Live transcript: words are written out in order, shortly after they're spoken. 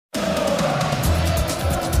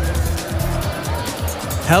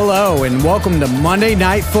Hello and welcome to Monday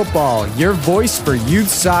Night Football, your voice for youth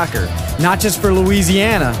soccer, not just for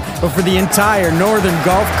Louisiana, but for the entire northern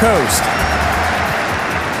Gulf Coast.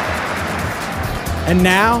 And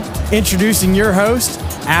now, introducing your host,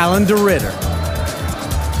 Alan DeRitter.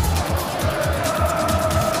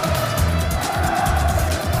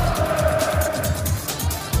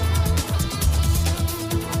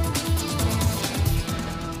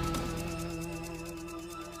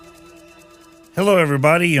 Hello,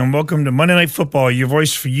 everybody, and welcome to Monday Night Football, your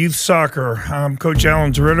voice for youth soccer. I'm Coach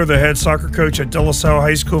Alan DeRitter, the head soccer coach at De La Salle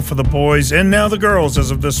High School for the boys and now the girls as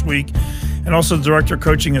of this week, and also the director of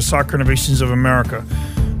coaching at Soccer Innovations of America.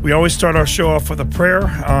 We always start our show off with a prayer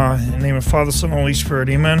in the name of Father, Son, and Holy Spirit.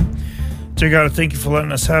 Amen. Dear God, I thank you for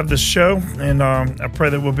letting us have this show, and I pray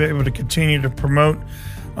that we'll be able to continue to promote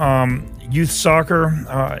youth soccer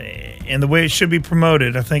in the way it should be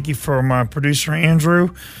promoted. I thank you for my producer,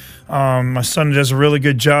 Andrew. My son does a really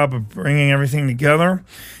good job of bringing everything together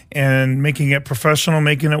and making it professional,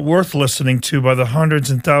 making it worth listening to by the hundreds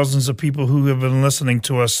and thousands of people who have been listening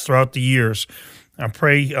to us throughout the years. I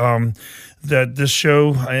pray that this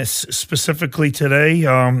show, specifically today,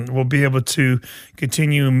 will be able to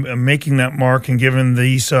continue making that mark and giving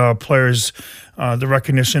these players the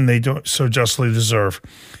recognition they so justly deserve.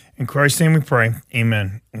 In Christ's name we pray,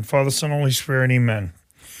 amen. And Father, Son, Holy Spirit, amen.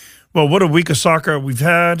 Well, what a week of soccer we've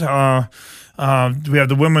had. We have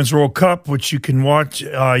the Women's World Cup, which you can watch.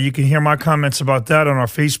 You can hear my comments about that on our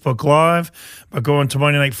Facebook Live by going to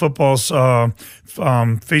Monday Night Football's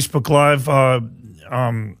Facebook Live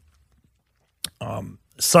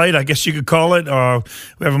site, I guess you could call it. We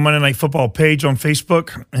have a Monday Night Football page on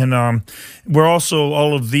Facebook, and we're also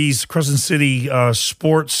all of these Crescent City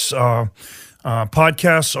sports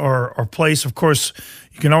podcasts are placed. Of course,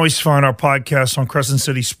 you can always find our podcast on Crescent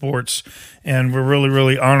City Sports, and we're really,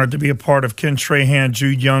 really honored to be a part of Ken Trahan,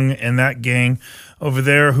 Jude Young, and that gang over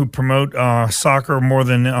there who promote soccer more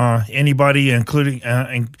than anybody, including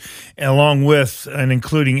along with and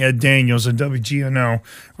including Ed Daniels and WGNO.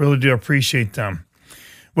 Really do appreciate them.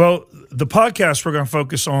 Well, the podcast, we're going to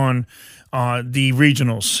focus on the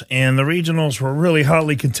regionals, and the regionals were really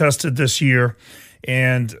hotly contested this year,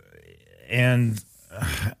 and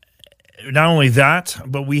not only that,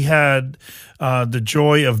 but we had the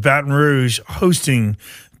joy of Baton Rouge hosting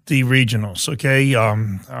the regionals, okay?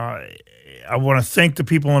 I want to thank the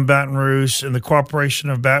people in Baton Rouge and the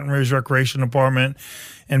cooperation of Baton Rouge Recreation Department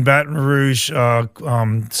and Baton Rouge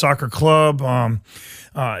Soccer Club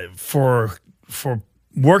for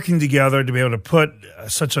working together to be able to put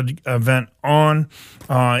such an event on.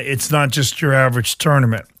 It's not just your average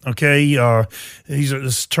tournament, okay?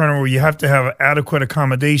 This tournament where you have to have adequate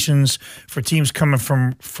accommodations for teams coming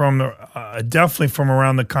from definitely from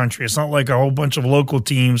around the country. It's not like a whole bunch of local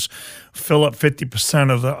teams fill up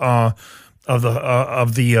 50% of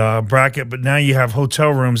the bracket, but now you have hotel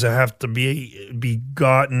rooms that have to be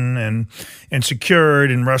gotten and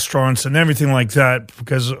secured, and restaurants and everything like that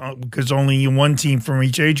because only one team from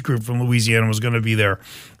each age group from Louisiana was going to be there.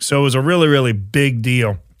 So it was a really, really big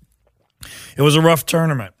deal. It was a rough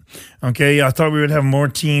tournament. Okay, I thought we would have more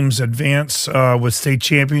teams advance with state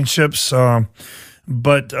championships, but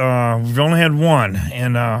we've only had one,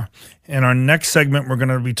 and in our next segment, we're going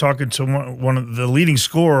to be talking to one of the leading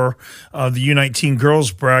scorer of the U19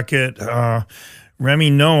 girls bracket, Remy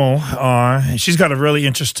Noel. She's got a really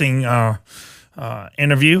interesting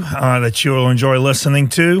interview that you'll enjoy listening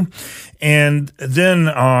to. And then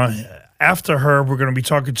after her, we're going to be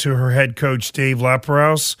talking to her head coach, Dave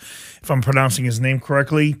Laperouse, if I'm pronouncing his name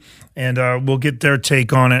correctly, and we'll get their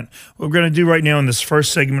take on it. What we're going to do right now in this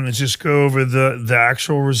first segment is just go over the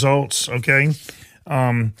actual results, okay?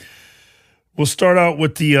 We'll start out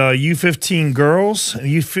with the U15 girls.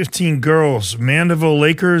 U15 girls, Mandeville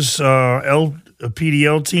Lakers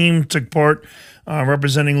PDL team took part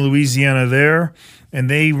representing Louisiana there, and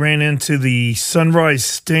they ran into the Sunrise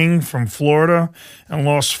Sting from Florida and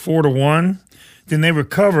lost 4-1. Then they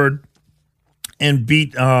recovered and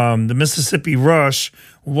beat the Mississippi Rush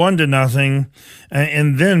 1-0,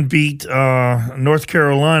 and then beat North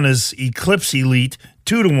Carolina's Eclipse Elite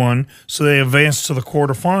 2-1. So they advanced to the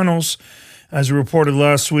quarterfinals. As we reported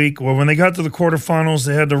last week, well, when they got to the quarterfinals,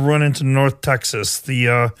 they had to run into North Texas,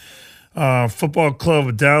 the football club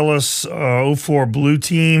of Dallas 04 Blue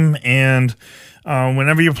Team. And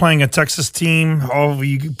whenever you're playing a Texas team, all of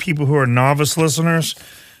you people who are novice listeners,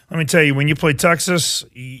 let me tell you, when you play Texas,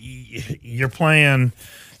 you're playing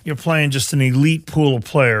just an elite pool of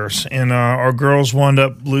players. And our girls wound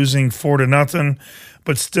up losing 4-0,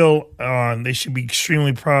 but still they should be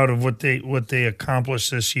extremely proud of what they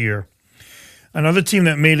accomplished this year. Another team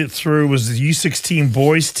that made it through was the U16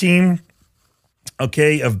 boys team,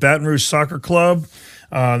 of Baton Rouge Soccer Club.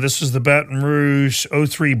 This was the Baton Rouge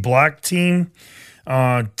 03 Black team.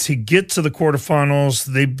 To get to the quarterfinals,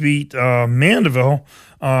 they beat Mandeville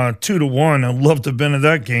 2-1. I'd love to have been at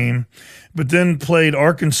that game. But then played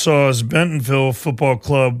Arkansas's Bentonville Football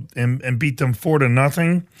Club and beat them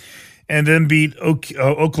 4-0. And then beat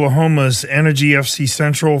Oklahoma's Energy FC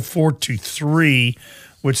Central 4-3,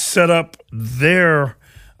 which set up their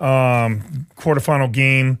quarterfinal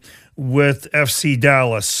game with FC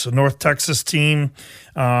Dallas, a North Texas team.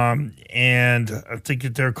 And I think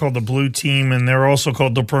that they're called the Blue Team, and they're also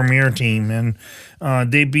called the Premier Team. And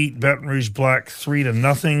they beat Baton Rouge Black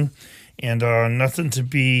 3-0, and nothing to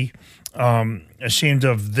be ashamed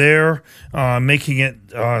of there. Making it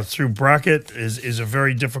through bracket is a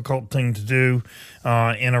very difficult thing to do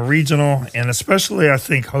in a regional, and especially, I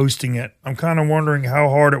think, hosting it. I'm kind of wondering how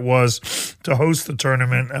hard it was to host the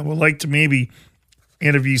tournament. I would like to maybe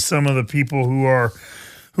interview some of the people who are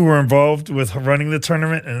involved with running the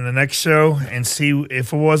tournament in the next show and see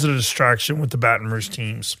if it was a distraction with the Baton Rouge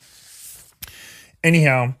teams.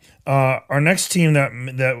 Anyhow, our next team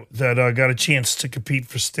that got a chance to compete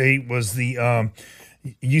for state was the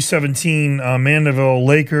U17 Mandeville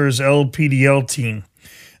Lakers LPDL team.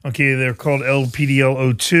 Okay, they're called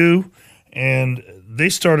LPDL 02, and they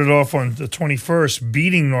started off on the 21st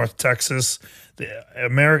beating North Texas.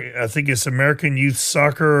 I think it's American Youth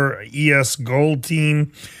Soccer ES Gold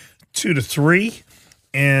Team 2-3,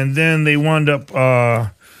 and then they wound up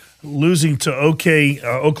losing to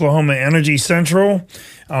Oklahoma Energy Central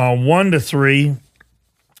 1-3,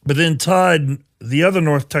 but then tied the other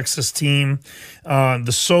North Texas team,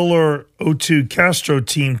 the Solar 02 Castro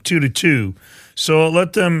team 2-2. So it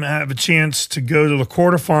let them have a chance to go to the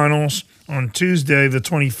quarterfinals on Tuesday, the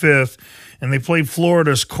 25th, and they played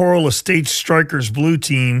Florida's Coral Estates Strikers Blue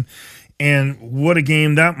Team, and what a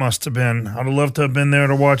game that must have been. I'd have loved to have been there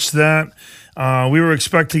to watch that. We were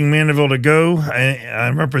expecting Mandeville to go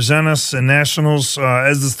and represent us in nationals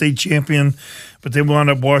as the state champion, but they wound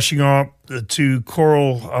up washing off to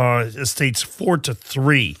Coral Estates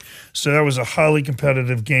 4-3. So that was a highly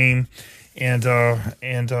competitive game, and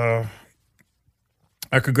I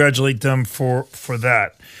congratulate them for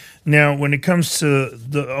that. Now, when it comes to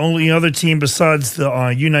the only other team besides the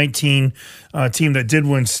U19 team that did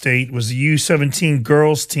win state was the U17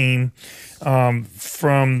 girls team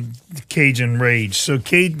from Cajun Rage. So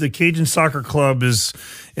the Cajun Soccer Club is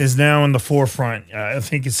now in the forefront. I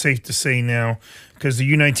think it's safe to say now, because the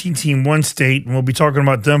U19 team won state, and we'll be talking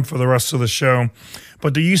about them for the rest of the show.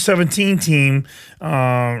 But the U17 team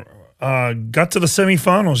got to the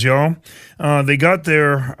semifinals, y'all. They got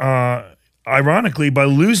there ironically by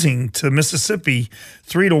losing to Mississippi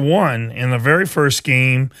 3-1 in the very first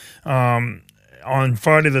game on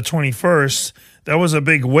Friday the 21st. That was a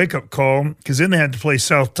big wake-up call, because then they had to play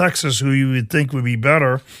South Texas, who you would think would be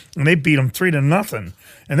better, and they beat them 3-0.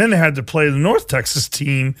 And then they had to play the North Texas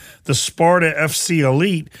team, the Sparta FC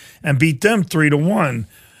Elite, and beat them 3-1.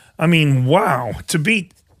 I mean, wow, to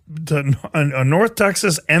beat a North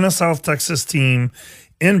Texas and a South Texas team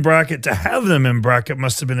in bracket, to have them in bracket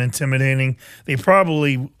must have been intimidating. They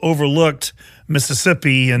probably overlooked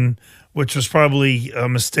Mississippi, and which was probably a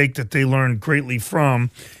mistake that they learned greatly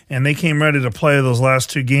from, and they came ready to play those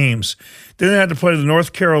last two games. Then they had to play the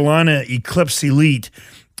North Carolina Eclipse Elite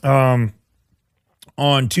on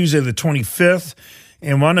Tuesday the 25th,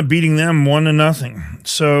 and wound up beating them 1-0.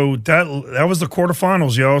 So that was the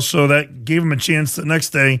quarterfinals, y'all. So that gave them a chance the next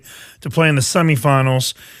day to play in the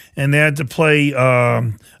semifinals, and they had to play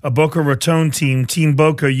a Boca Raton team, Team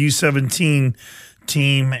Boca U17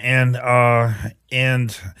 team, and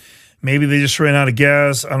maybe they just ran out of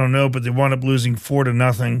gas. I don't know, but they wound up losing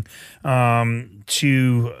 4-0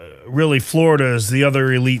 to really Florida is the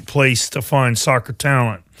other elite place to find soccer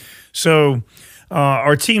talent. So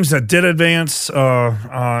our teams that did advance,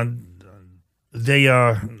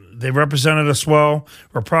 they represented us well.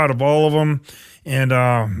 We're proud of all of them,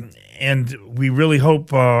 and we really hope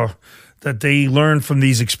that they learn from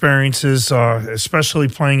these experiences, especially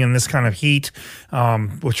playing in this kind of heat,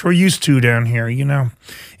 which we're used to down here, you know.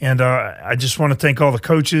 And I just want to thank all the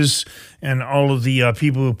coaches and all of the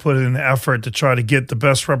people who put in the effort to try to get the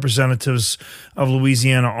best representatives of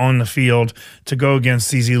Louisiana on the field to go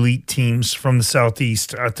against these elite teams from the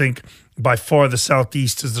Southeast. I think by far the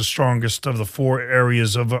Southeast is the strongest of the four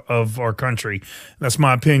areas of our country. That's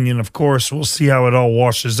my opinion. Of course, we'll see how it all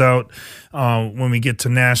washes out when we get to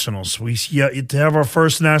nationals. We yet to have our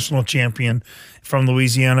first national champion from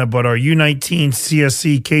Louisiana, but our U19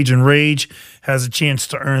 CSC Cajun Rage has a chance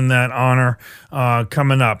to earn that honor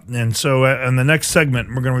coming up. And so in the next segment,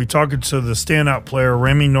 we're going to be talking to the standout player,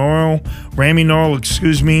 Rami Noel,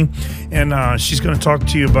 and she's going to talk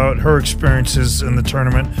to you about her experiences in the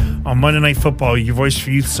tournament on Monday Night Football, your voice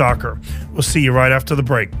for youth soccer. We'll see you right after the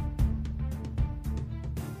break.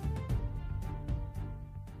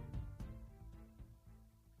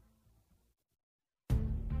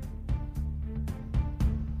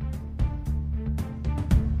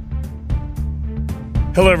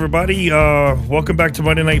 Hello, everybody. Welcome back to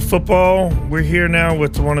Monday Night Football. We're here now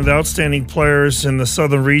with one of the outstanding players in the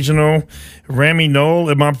Southern Regional, Rami Noel.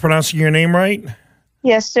 Am I pronouncing your name right?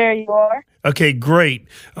 Yes, sir, you are. Okay, great.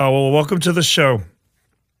 Well, welcome to the show.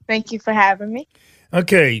 Thank you for having me.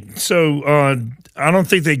 Okay, so I don't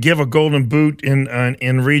think they give a golden boot in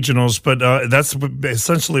regionals, but that's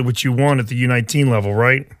essentially what you want at the U19 level,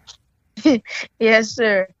 right? Yes,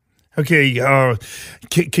 sir. Okay,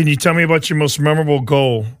 can you tell me about your most memorable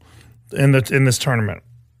goal in this tournament?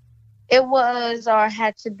 It was or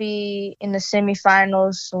had to be in the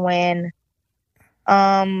semifinals when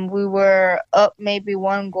we were up maybe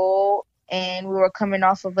 1 goal and we were coming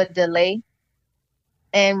off of a delay,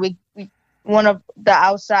 and we one of the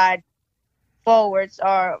outside forwards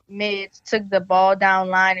or mids took the ball down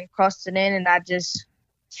line and crossed it in, and I just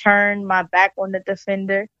turned my back on the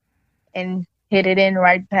defender and hit it in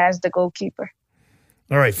right past the goalkeeper.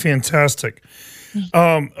 All right, fantastic.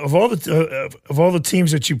 Of all the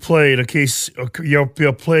teams that you played, okay, y'all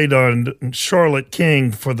played on Charlotte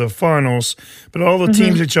King for the finals, but all the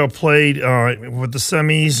teams that y'all played with the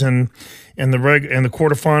semis and the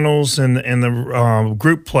quarterfinals and the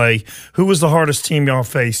group play, who was the hardest team y'all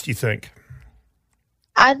faced, you think?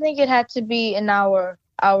 I think it had to be in our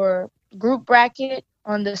group bracket.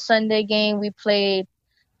 On the Sunday game, we played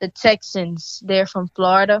the Texans. They're from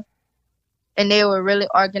Florida, and they were really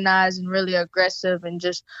organized and really aggressive and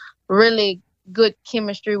just really good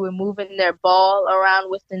chemistry with moving their ball around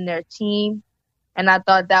within their team. And I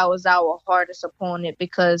thought that was our hardest opponent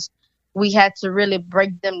because we had to really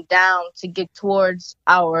break them down to get towards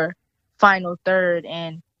our final third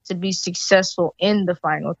and to be successful in the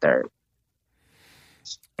final third.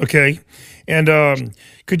 Okay. And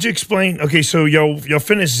could you explain, okay, so y'all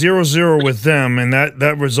finished 0-0 with them, and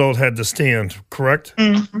that result had to stand, correct?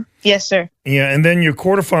 Mm-hmm. Yes, sir. Yeah, and then your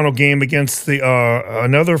quarterfinal game against the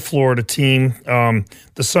another Florida team,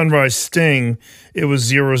 the Sunrise Sting, it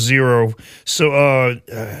was 0-0. So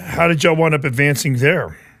how did y'all wind up advancing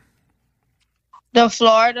there? The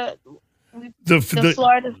Florida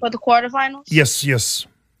Florida for the quarterfinals? Yes.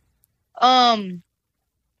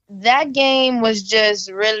 That game was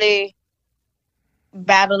just really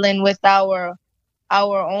battling with our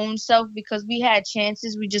own self because we had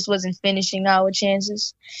chances. We just wasn't finishing our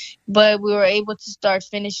chances. But we were able to start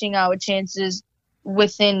finishing our chances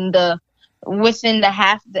within the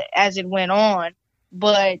half as it went on.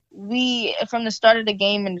 But we, from the start of the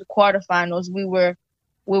game in the quarterfinals, we were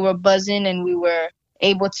buzzing and we were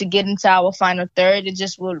able to get into our final third. It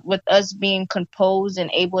just with us being composed and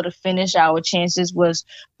able to finish our chances was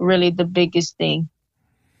really the biggest thing.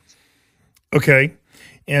 Okay.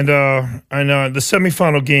 And I know the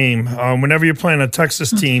semifinal game, whenever you're playing a Texas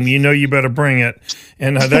team, you know you better bring it.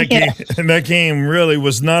 And that game really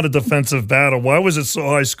was not a defensive battle. Why was it so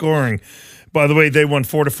high scoring? By the way, they won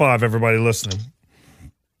 4-5, everybody listening.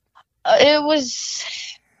 They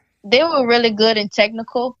were really good and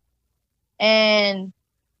technical. And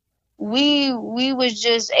we was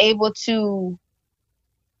just able to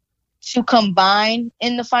combine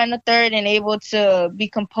in the final third and able to be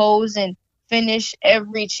composed and finish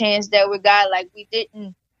every chance that we got. Like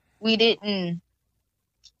we didn't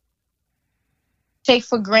take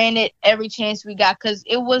for granted every chance we got because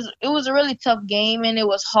it was a really tough game and it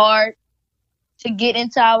was hard to get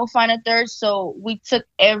into our final third. So we took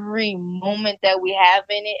every moment that we have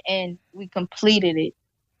in it and we completed it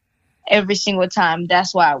every single time.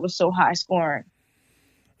 That's why it was so high scoring.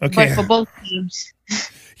 Okay. But for both teams.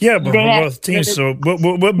 Yeah, but for both teams. So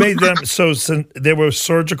what made them so they were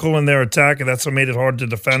surgical in their attack, and that's what made it hard to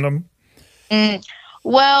defend them?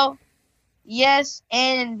 Well, yes,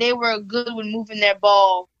 and they were good with moving the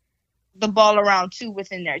ball around too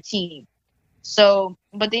within their team. So,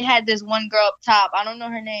 but they had this one girl up top. I don't know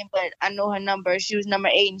her name, but I know her number. She was number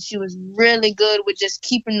 8, and she was really good with just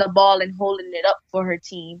keeping the ball and holding it up for her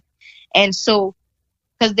team. And so,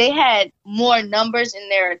 because they had more numbers in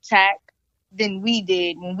their attack than we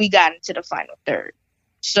did when we got into the final third.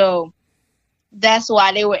 So that's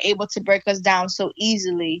why they were able to break us down so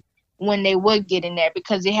easily when they would get in there,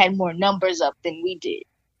 because they had more numbers up than we did.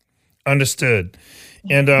 Understood.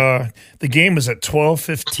 And the game was at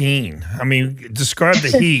 12:15. I mean, describe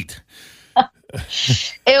the heat.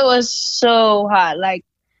 It was so hot. Like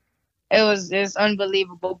it's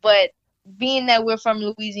unbelievable. But being that we're from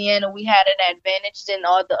Louisiana, we had an advantage than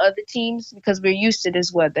all the other teams because we're used to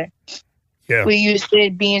this weather. Yeah. We're used to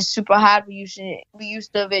it being super hot. We used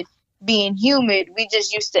to it being humid. We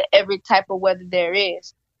just used to every type of weather there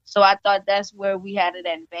is. So I thought that's where we had an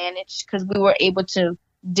advantage because we were able to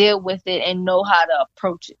deal with it and know how to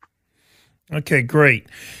approach it. Okay, great.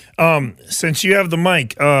 Since you have the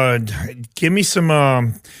mic, give me some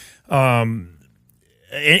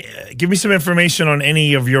give me some information on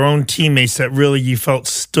any of your own teammates that really you felt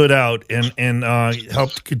stood out and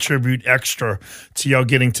helped contribute extra to y'all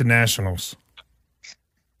getting to nationals.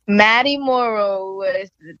 Maddie Morrow,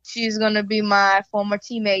 she's going to be my former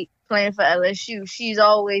teammate playing for LSU. She's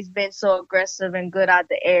always been so aggressive and good out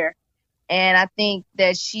the air. And I think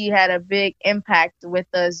that she had a big impact with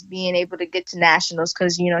us being able to get to nationals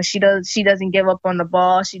because, you know, she doesn't give up on the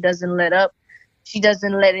ball. She doesn't let up. She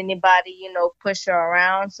doesn't let anybody, you know, push her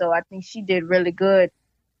around. So I think she did really good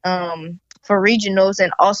for regionals.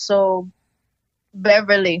 And also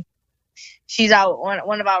Beverly, she's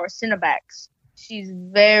one of our center backs. She's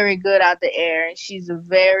very good out the air and she's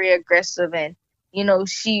very aggressive. And, you know,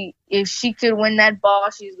 if she could win that ball,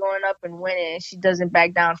 she's going up and winning, and she doesn't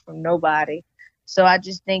back down from nobody. So I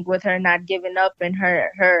just think with her not giving up and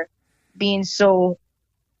her being so,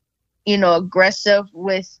 you know, aggressive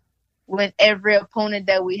with every opponent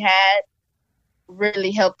that we had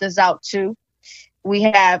really helped us out too. We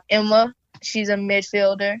have Emma. She's a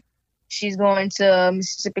midfielder. She's going to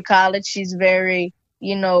Mississippi College. She's very,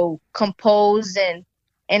 you know, composed and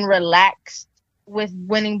relaxed with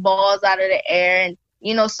winning balls out of the air. And,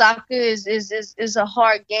 you know, soccer is a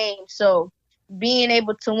hard game. So being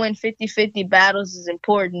able to win 50-50 battles is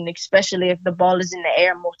important, especially if the ball is in the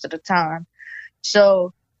air most of the time.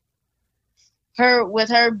 So with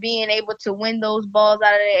her being able to win those balls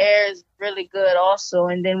out of the air is really good also.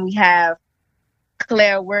 And then we have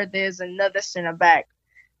Claire Werther, another center back,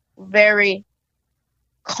 very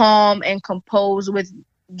calm and composed with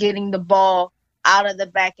getting the ball out of the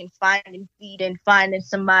back and finding feet and finding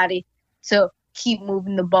somebody to keep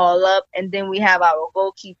moving the ball up. And then we have our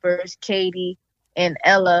goalkeepers, Katie and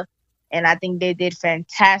Ella, and I think they did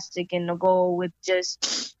fantastic in the goal with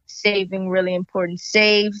just saving really important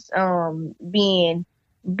saves, being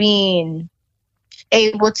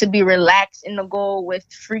able to be relaxed in the goal with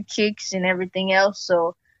free kicks and everything else.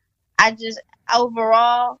 So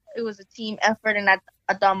overall, it was a team effort, and I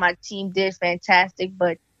thought my team did fantastic.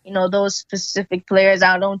 But, you know, those specific players,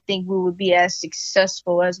 I don't think we would be as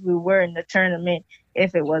successful as we were in the tournament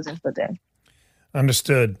if it wasn't for them.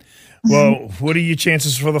 Understood. Well, what are your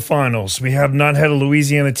chances for the finals? We have not had a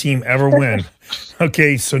Louisiana team ever win.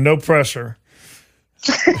 Okay, so no pressure.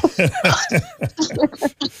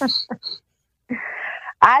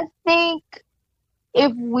 I think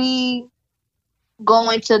if we go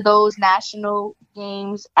into those national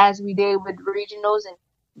games as we did with regionals and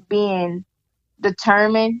being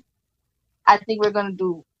determined, I think we're going to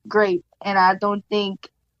do great. And I don't think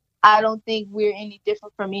we're any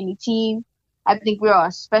different from any team. I think we're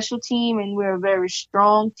a special team and we're a very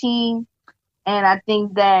strong team. And I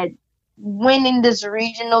think that winning this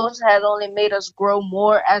regionals has only made us grow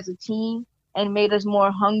more as a team and made us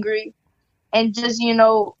more hungry and just, you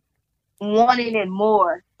know, wanting it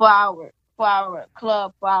more for our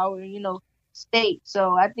club, for our, you know, state.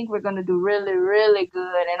 So I think we're going to do really, really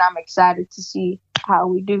good. And I'm excited to see how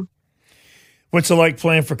we do. What's it like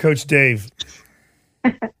playing for Coach Dave?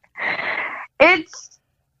 It's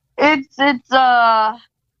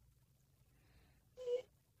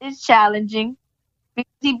challenging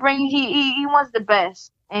because he wants the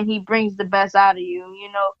best and he brings the best out of you.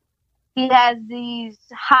 You know, he has these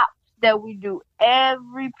hops that we do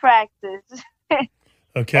every practice.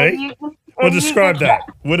 Okay. Describe that.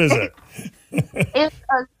 What is it?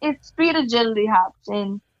 It's speed agility hops,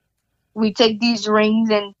 and we take these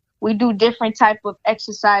rings and we do different type of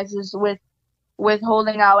exercises with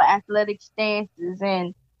holding our athletic stances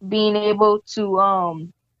and being able to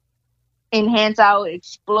enhance our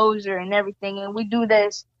exposure and everything. And we do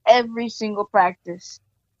this every single practice.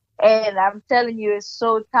 And I'm telling you, it's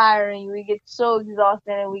so tiring. We get so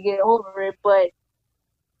exhausted and we get over it. But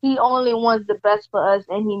he only wants the best for us,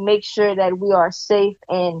 and he makes sure that we are safe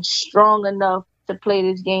and strong enough to play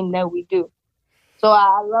this game that we do. So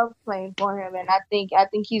I love playing for him, and I think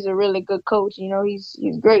he's a really good coach. You know, he's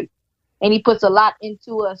great. And he puts a lot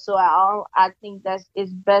into us, so I think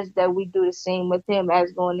it's best that we do the same with him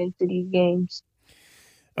as going into these games.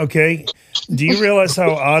 Okay. Do you realize how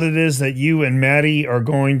odd it is that you and Maddie are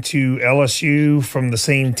going to LSU from the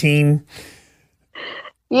same team?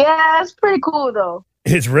 Yeah, it's pretty cool though.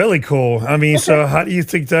 It's really cool. I mean, so how do you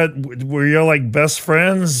think that were you like best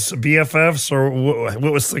friends, BFFs, or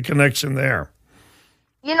what was the connection there?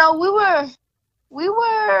 You know, we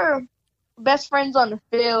were best friends on the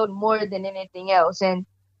field more than anything else, and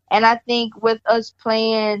I think with us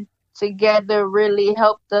playing together really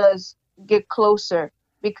helped us get closer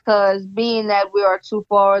because being that we are two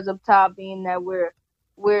forwards up top, being that we're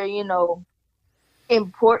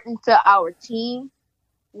important to our team,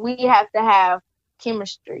 we have to have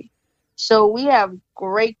chemistry. So we have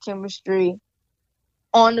great chemistry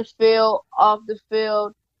on the field, off the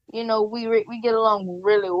field. You know, we get along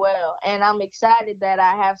really well, and I'm excited that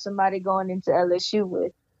I have somebody going into LSU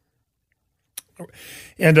with.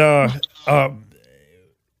 And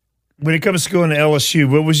when it comes to going to LSU,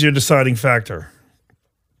 what was your deciding factor?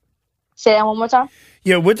 Say that one more time.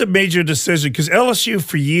 Yeah, with the major decision, because LSU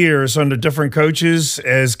for years under different coaches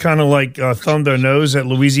has kind of like thumbed their nose at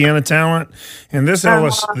Louisiana talent, and this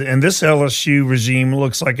LSU regime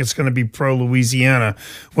looks like it's going to be pro Louisiana.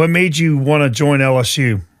 What made you want to join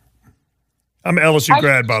LSU? I'm an LSU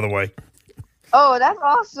grad, by the way. Oh, that's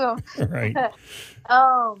awesome. Right.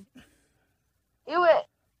 um, it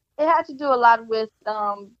had to do a lot with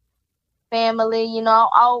family. You know,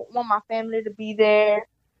 I want my family to be there.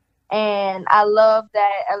 And I love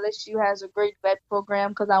that LSU has a great vet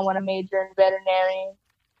program because I want to major in veterinary.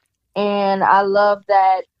 And I love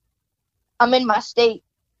that I'm in my state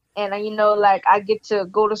and, like I get to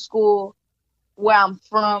go to school where I'm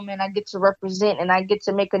from and I get to represent and I get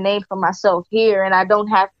to make a name for myself here. And I don't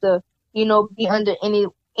have to, be under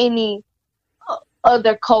any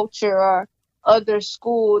other culture or other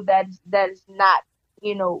school that is not,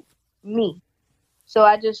 me. So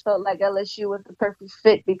I just felt like LSU was the perfect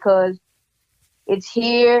fit because it's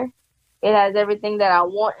here. It has everything that I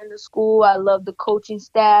want in the school. I love the coaching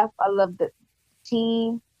staff. I love the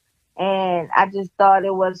team. And I just thought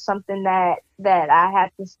it was something that I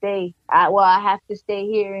have to stay. I have to stay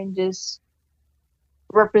here and just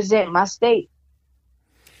represent my state.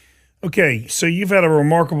 Okay, so you've had a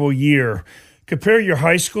remarkable year. Compare your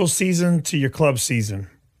high school season to your club season.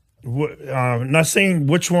 Not saying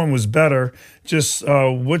which one was better, just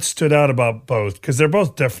what stood out about both, because they're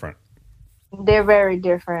both different. They're very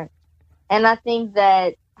different. And I think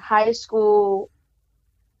that high school,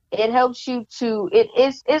 it helps you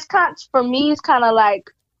it's kind for me, it's kind of like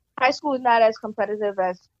high school is not as competitive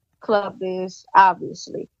as club is,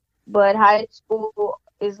 obviously. But high school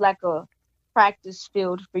is like a practice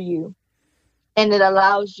field for you. And it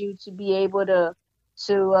allows you to be able to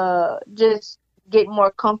just get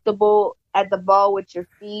more comfortable at the ball with your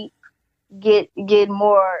feet, get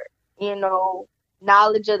more,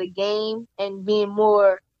 knowledge of the game and being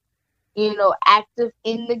more, active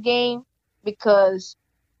in the game because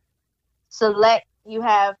select you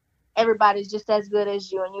have everybody's just as good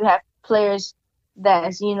as you and you have players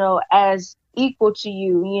that's, as equal to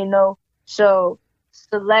you. So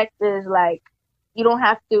select is like you don't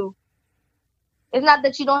have to it's not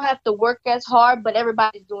that you don't have to work as hard, but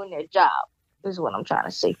everybody's doing their job. Is what I'm trying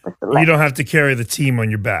to say for select. You don't have to carry the team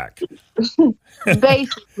on your back.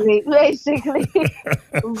 basically.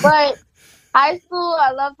 But high school,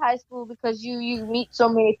 I love high school because you meet so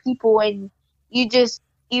many people and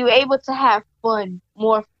you're able to have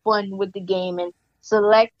more fun with the game. And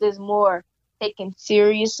select is more taken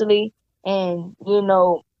seriously, and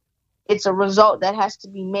it's a result that has to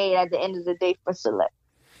be made at the end of the day for select.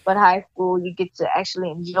 But high school, you get to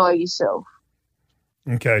actually enjoy yourself.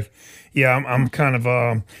 Okay. Yeah, I'm kind of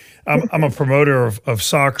I'm a promoter of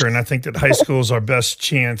soccer, and I think that high school is our best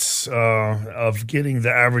chance of getting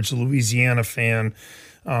the average Louisiana fan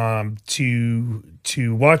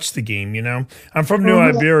to watch the game. I'm from New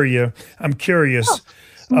Iberia. I'm curious,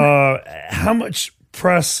 how much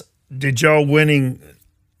press did y'all winning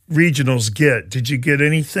regionals get? Did you get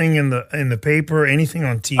anything in the paper, anything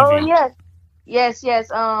on TV? Oh yes.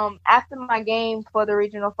 After my game for the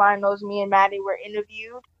regional finals, me and Maddie were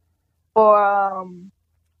interviewed for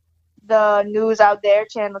the news out there,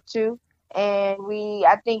 Channel 2. And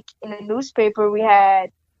I think in the newspaper, we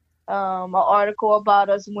had an article about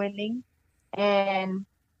us winning. And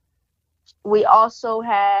we also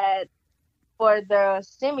had, for the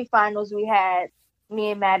semifinals,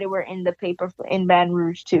 me and Maddie were in the paper in Baton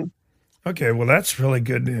Rouge too. Okay, well, that's really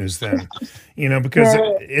good news then. Because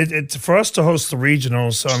it's for us to host the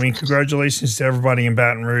regionals. I mean, congratulations to everybody in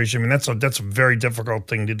Baton Rouge. I mean, that's a very difficult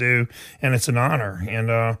thing to do, and it's an honor.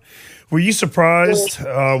 And were you surprised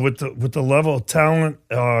with the level of talent,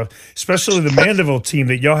 especially the Mandeville team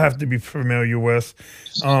that y'all have to be familiar with?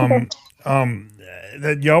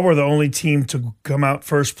 That y'all were the only team to come out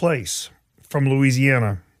first place from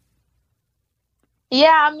Louisiana.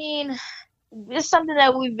 Yeah, I mean, it's something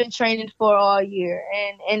that we've been training for all year,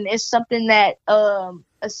 and it's something that a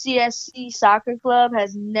CSC soccer club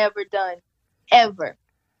has never done, ever.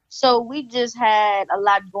 So we just had a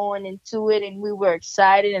lot going into it, and we were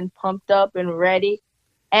excited and pumped up and ready.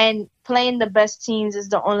 And playing the best teams is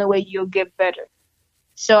the only way you'll get better.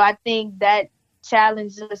 So I think that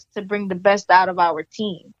challenged us to bring the best out of our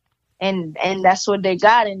team. And that's what they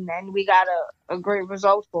got, and we got a great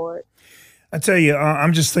result for it. I tell you,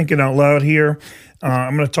 I'm just thinking out loud here.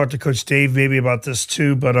 I'm going to talk to Coach Dave maybe about this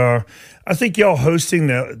too, but I think y'all hosting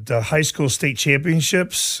the high school state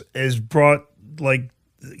championships has brought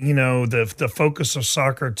the focus of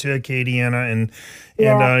soccer to Acadiana and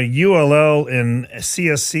ULL and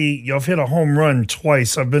CSC. Y'all have hit a home run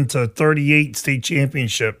twice. I've been to 38 state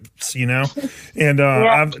championships, and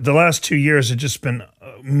the last 2 years have just been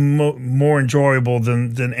more enjoyable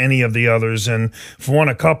than any of the others, and I've won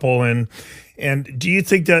a couple. And do you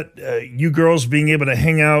think that you girls being able to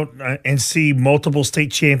hang out and see multiple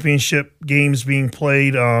state championship games being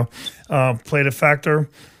played played a factor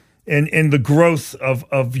in the growth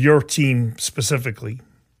of your team specifically?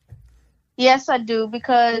 Yes, I do,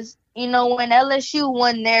 because, when LSU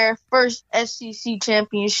won their first SEC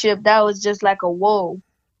championship, that was just like a whoa,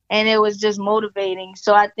 and it was just motivating.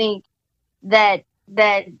 So I think that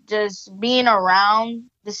just being around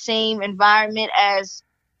the same environment as,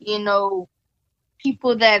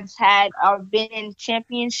 people that's had or been in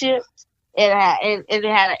championships, it had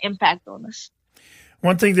an impact on us.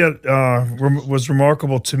 One thing that was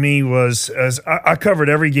remarkable to me was, as I covered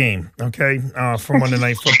every game, from Monday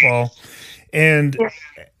Night Football, and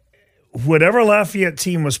whatever Lafayette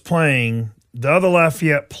team was playing, the other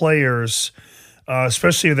Lafayette players,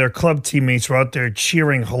 especially their club teammates, were out there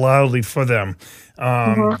cheering loudly for them.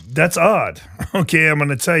 That's odd. Okay, I'm going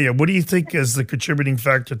to tell you. What do you think is the contributing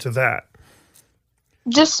factor to that?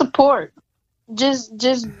 Just support.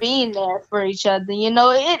 Just being there for each other.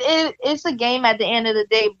 It's a game at the end of the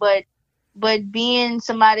day, but being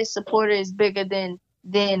somebody's supporter is bigger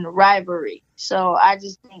than rivalry. So I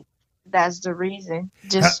just think that's the reason.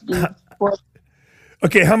 Just be support.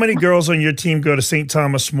 Okay, how many girls on your team go to St.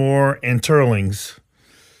 Thomas More and Turlings?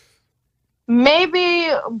 Maybe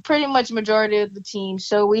pretty much majority of the team.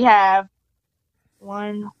 So we have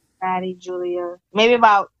Maddie, Julia, maybe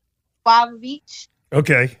about 5 of each.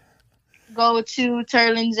 Okay. Go to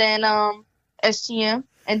Turlings and STM,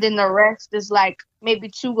 and then the rest is like maybe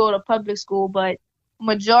 2 go to public school, but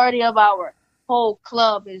majority of our whole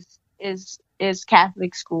club is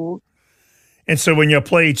Catholic school. And so when you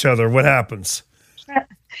play each other, what happens?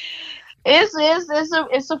 It's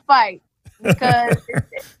a fight, because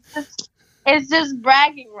it's just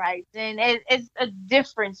bragging rights, and it's a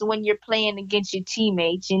difference when you're playing against your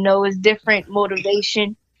teammates. It's different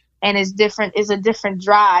motivation. And it's different. It's a different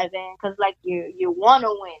drive, and because you want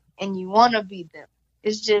to win and you want to beat them.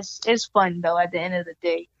 It's fun though at the end of the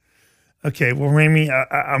day. Okay, well, Ramey,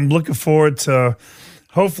 I'm looking forward to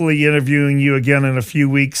hopefully interviewing you again in a few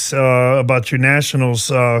weeks about your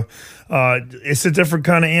nationals. It's a different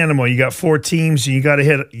kind of animal. You got 4 teams, and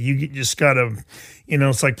you just got to.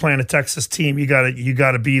 It's like playing a Texas team. You got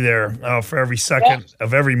to be there for every second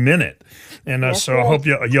of every minute. And so I hope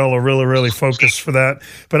y'all are really, really focused for that.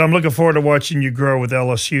 But I'm looking forward to watching you grow with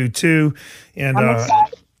LSU too. And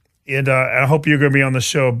I hope you're going to be on the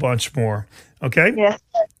show a bunch more. Okay? Yes.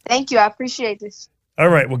 Thank you. I appreciate this. All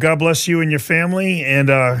right. Well, God bless you and your family. And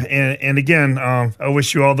again, I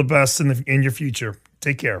wish you all the best in your future.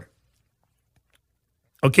 Take care.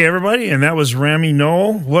 Okay, everybody, and that was Ramey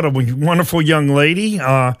Knoll. What a wonderful young lady.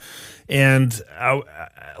 And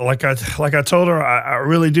like I told her, I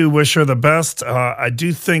really do wish her the best. I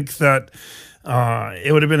do think that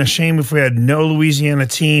it would have been a shame if we had no Louisiana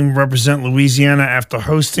team represent Louisiana after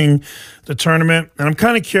hosting the tournament. And I'm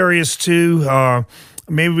kind of curious, too,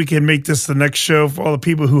 maybe we can make this the next show for all the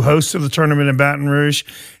people who hosted the tournament in Baton Rouge.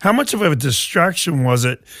 How much of a distraction was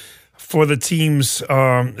it for the teams,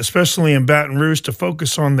 especially in Baton Rouge, to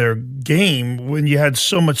focus on their game when you had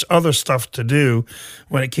so much other stuff to do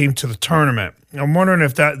when it came to the tournament? I'm wondering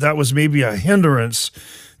if that was maybe a hindrance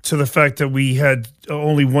to the fact that we had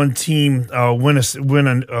only one team win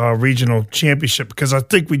a regional championship, because I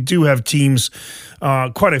think we do have teams,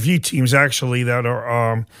 quite a few teams actually, that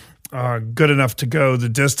are good enough to go the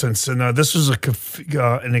distance. And this was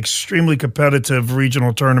an extremely competitive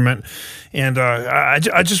regional tournament. And I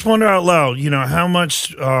just wonder out loud, how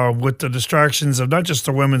much with the distractions of not just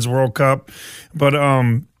the Women's World Cup, but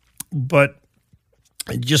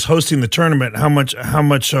just hosting the tournament, how much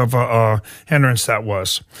of a hindrance that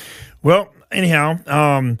was. Well, anyhow,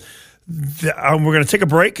 we're going to take a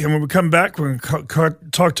break, and when we come back, we're going to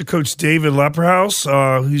talk to Coach David Lapperhouse,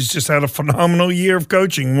 who's just had a phenomenal year of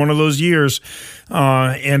coaching, one of those years,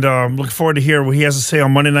 and looking forward to hear what he has to say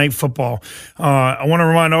on Monday Night Football. I want to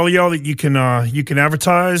remind all of y'all that you can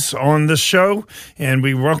advertise on this show, and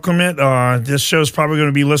we welcome it. This show is probably going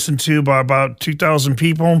to be listened to by about 2,000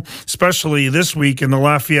 people, especially this week in the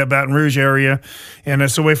Lafayette, Baton Rouge area, and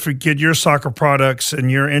it's a way for get your soccer products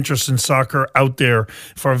and your interest in soccer out there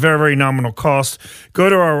for a very, very nominal cost. Go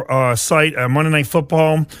to our site at Monday Night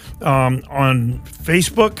Football on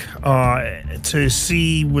Facebook to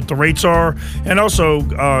see what the rates are, and also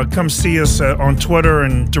come see us on Twitter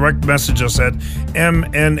and direct message us at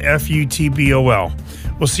MNFUTBOL.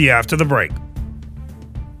 We'll see you after the break.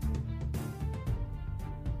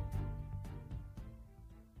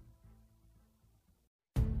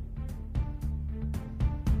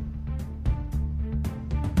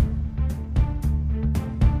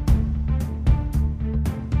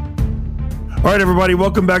 All right, everybody,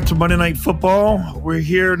 welcome back to Monday Night Football. We're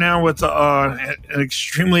here now with an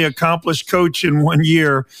extremely accomplished coach in 1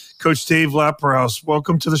 year, Coach Dave Lapperhouse.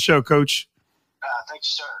 Welcome to the show, Coach. Thanks,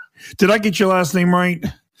 sir. Did I get your last name right?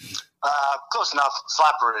 Close enough.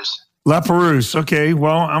 Lapperhouse. Lapperhouse. Okay.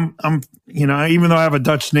 Well, I'm even though I have a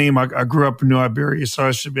Dutch name, I grew up in New Iberia, so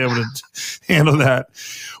I should be able to handle that.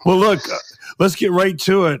 Well, look, let's get right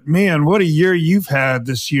to it. Man, what a year you've had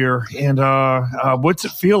this year, and what's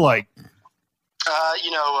it feel like?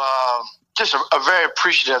 Just a very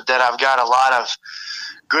appreciative that I've got a lot of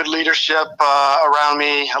good leadership around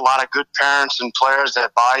me, a lot of good parents and players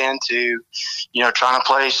that buy into, trying to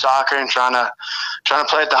play soccer and trying to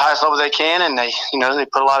play at the highest level they can, and they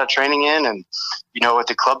put a lot of training in, and with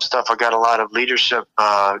the club stuff, I got a lot of leadership,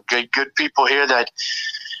 good people here that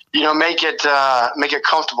make it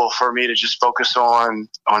comfortable for me to just focus on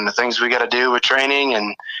the things we got to do with training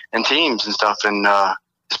and teams and stuff, and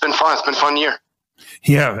it's been fun. It's been a fun year.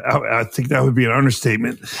 Yeah, I think that would be an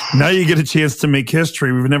understatement. Now you get a chance to make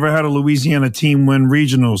history. We've never had a Louisiana team win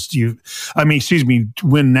regionals.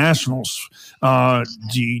 Win nationals.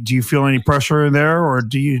 Do you feel any pressure there, or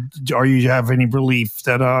do you have any relief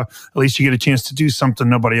that at least you get a chance to do something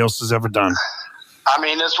nobody else has ever done? I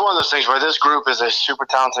mean, it's one of those things where this group is a super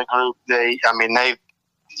talented group.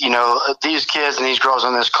 These kids and these girls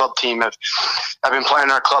on this club team have been playing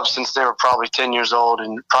our club since they were probably 10 years old,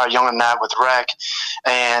 and probably younger than that with rec.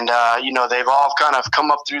 And, they've all kind of come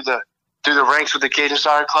up through the ranks with the Cajun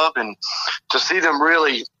Soccer Club, and to see them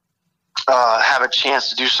really have a chance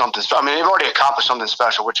to do something. I mean, they've already accomplished something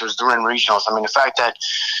special, which was the win regionals. I mean, the fact that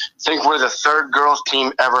I think we're the third girls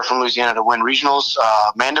team ever from Louisiana to win regionals.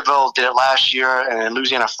 Mandeville did it last year, and then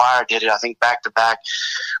Louisiana Fire did it, I think, back-to-back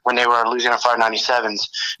when they were Louisiana Fire 97s.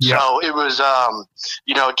 Yeah. So it was,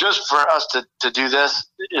 just for us to do this,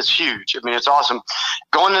 it's huge. I mean, it's awesome.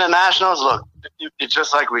 Going into nationals, look, it's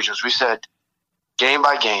just like regionals. We said, game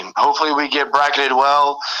by game. Hopefully we get bracketed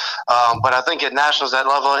well. But I think at nationals, that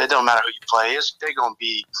level, it don't matter who you play. They're going to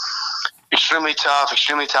be extremely tough,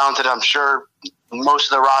 extremely talented. I'm sure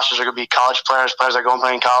most of the rosters are going to be college players that are going to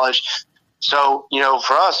play in college. So,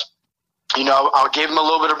 for us, I gave them a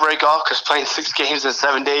little bit of break off because playing 6 games in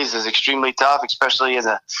 7 days is extremely tough, especially in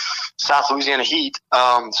the South Louisiana heat.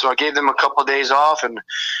 So I gave them a couple of days off, and,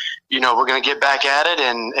 we're going to get back at it.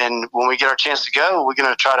 And when we get our chance to go, we're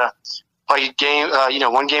going to try to play game,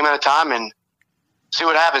 one game at a time and see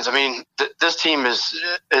what happens. I mean, this team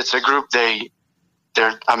it's a group. They're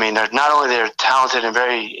not only they're talented and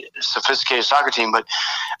very sophisticated soccer team, but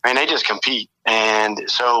they just compete. And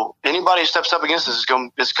so anybody who steps up against us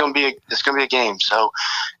it's going to be a game. So,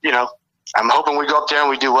 I'm hoping we go up there and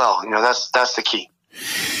we do well. That's the key.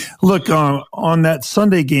 Look, on that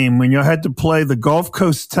Sunday game when you had to play the Gulf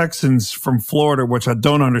Coast Texans from Florida, which I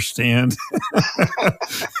don't understand.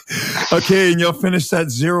 Okay, and you'll finish that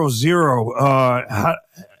 0-0.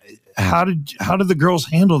 How did the girls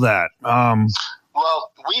handle that?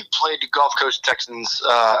 Well, we played the Gulf Coast Texans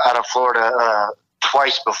out of Florida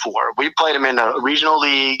twice before. We played them in a regional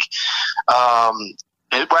league. We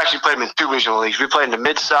actually played them in 2 regional leagues. We played in the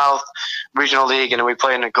Mid-South Regional League, and then we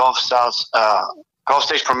played in the Gulf South Gulf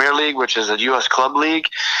States Premier League, which is a U.S. club league.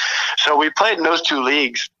 So we played in those two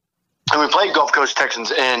leagues. And we played Gulf Coast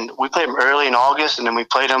Texans, and we played them early in August, and then we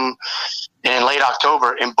played them in late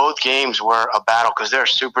October. And both games were a battle because they're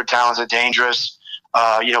super talented, dangerous,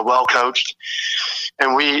 well coached.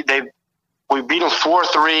 And we beat them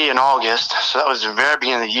 4-3 in August, so that was the very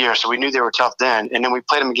beginning of the year. So we knew they were tough then. And then we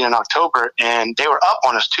played them again in October, and they were up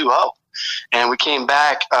on us 2-0. And we came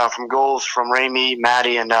back from goals from Ramey,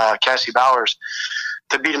 Maddie, and Cassie Bowers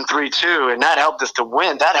to beat them 3-2, and that helped us to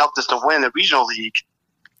win. That helped us to win the regional league.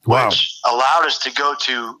 Wow. Which allowed us to go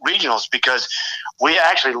to regionals because we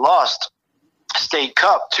actually lost State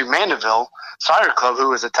Cup to Mandeville Cider Club, who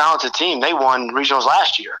was a talented team. They won regionals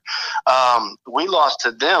last year. We lost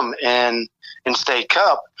to them in State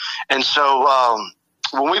Cup. And so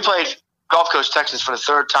when we played Gulf Coast Texans for the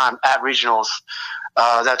third time at regionals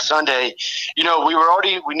that Sunday, we knew we were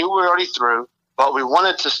already through. But we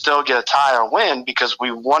wanted to still get a tie or win because we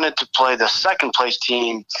wanted to play the second place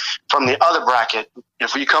team from the other bracket.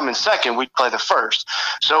 If we come in second, we'd play the first.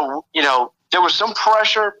 So, there was some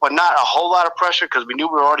pressure, but not a whole lot of pressure because we knew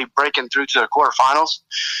we were already breaking through to the quarterfinals.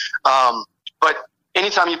 But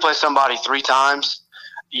anytime you play somebody three times,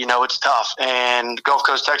 it's tough. And Gulf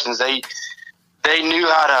Coast Texans, they knew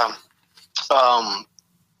how to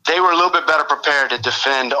they were a little bit better prepared to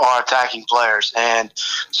defend our attacking players. And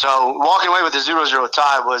so walking away with the 0-0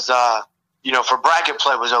 tie was, for bracket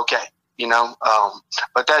play was okay,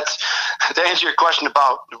 But that's to answer your question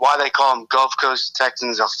about why they call them Gulf Coast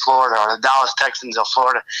Texans of Florida or the Dallas Texans of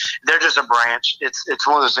Florida. They're just a branch. It's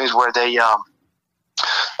one of those things where they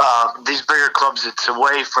these bigger clubs, it's a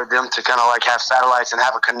way for them to kind of like have satellites and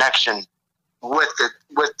have a connection with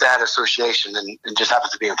that association, and just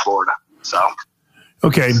happens to be in Florida. So.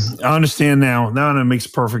 Okay, I understand now. Now it makes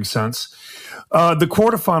perfect sense. The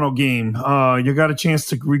quarterfinal game, you got a chance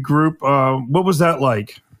to regroup. What was that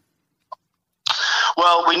like?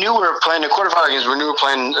 Well, we knew we were playing the quarterfinal games. We knew we were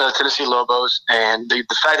playing Tennessee Lobos, and the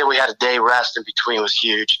fact that we had a day rest in between was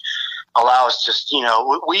huge. Allow us just,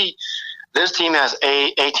 this team has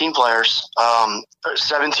 18 players,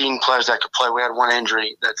 17 players that could play. We had one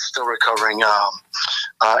injury that's still recovering.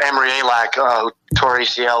 Emery Alack, who tore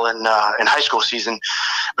ACL in high school season,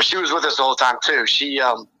 but she was with us the whole time too. She's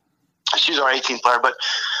our 18th player, but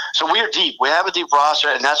so we are deep. We have a deep roster,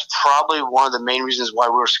 and that's probably one of the main reasons why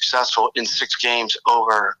we were successful in 6 games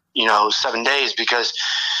over 7 days because.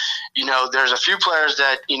 There's a few players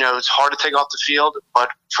that, it's hard to take off the field, but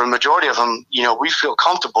for the majority of them, we feel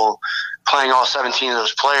comfortable playing all 17 of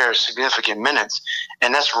those players significant minutes.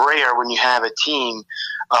 And that's rare when you have a team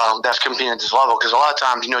that's competing at this level because a lot of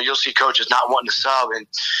times, you'll see coaches not wanting to sub and,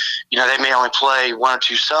 they may only play 1 or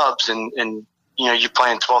 2 subs and you're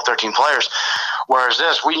playing 12, 13 players. Whereas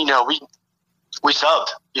this, we subbed.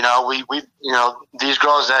 These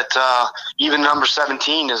girls that even number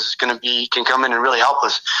 17 is going to can come in and really help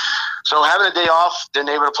us. So having a day off, then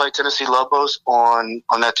able to play Tennessee Lobos on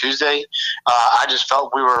that Tuesday, I just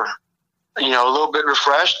felt we were, a little bit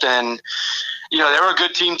refreshed, and they were a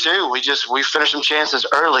good team too. We finished some chances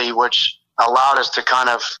early, which allowed us to kind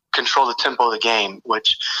of control the tempo of the game,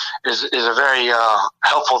 which is a very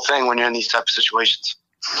helpful thing when you're in these type of situations.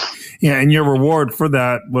 Yeah, and your reward for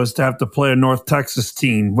that was to have to play a North Texas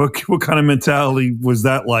team. What kind of mentality was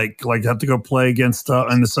that like? Like have to go play against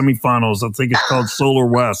in the semifinals? I think it's called Solar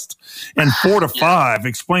West, and 4-5. Yeah.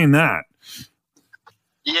 Explain that.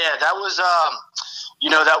 Yeah, that was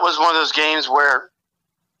that was one of those games where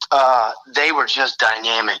they were just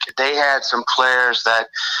dynamic. They had some players that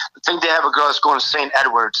I think they have a girl that's going to St.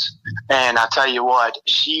 Edwards, and I tell you what,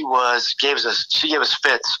 she gave us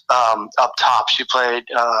fits up top. She played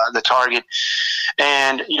the target,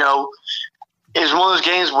 and it was one of those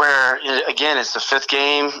games where again it's the 5th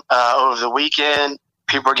game over the weekend.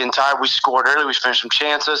 People are getting tired. We scored early. We finished some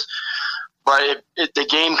chances, but the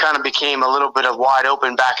game kind of became a little bit of wide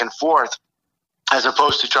open back and forth, as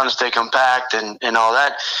opposed to trying to stay compact and all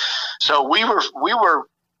that. So we were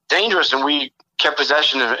dangerous, and we kept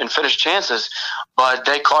possession and finished chances, but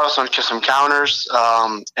they caught us on some counters,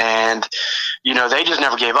 and they just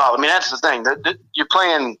never gave up. I mean, that's the thing. You're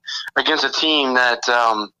playing against a team that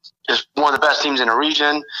is one of the best teams in the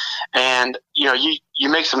region, and you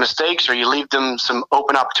make some mistakes or you leave them some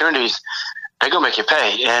open opportunities, they're going to make you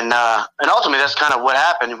pay. And ultimately, that's kind of what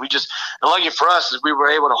happened. The lucky for us is we were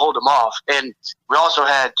able to hold them off. And we also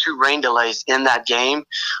had 2 rain delays in that game,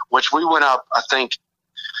 which we went up, I think,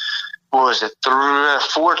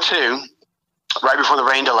 4-2 right before the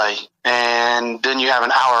rain delay. And then you have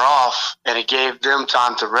an hour off, and it gave them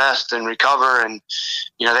time to rest and recover. And,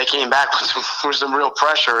 they came back with some real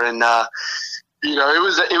pressure. And,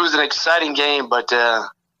 it was an exciting game, but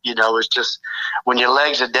it's just when your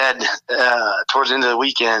legs are dead towards the end of the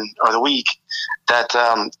weekend or the week, that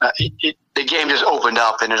the game just opened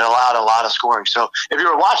up and it allowed a lot of scoring. So if you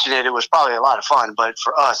were watching it, it was probably a lot of fun, but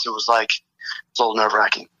for us, it was like it's a little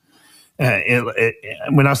nerve-wracking.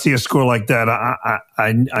 When I see a score like that,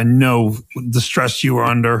 I know the stress you were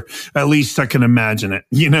under. At least I can imagine it,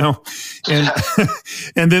 And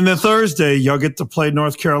and then the Thursday, y'all get to play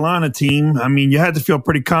North Carolina team. I mean, you had to feel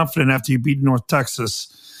pretty confident after you beat North Texas.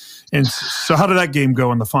 And so how did that game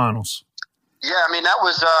go in the finals? Yeah, I mean, that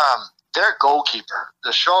was their goalkeeper.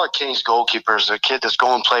 The Charlotte Kings goalkeeper is a kid that's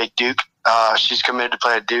going to play Duke. She's committed to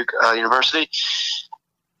play at Duke University.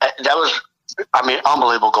 That was –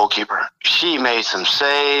 unbelievable goalkeeper. She made some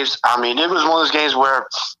saves. I mean, it was one of those games where,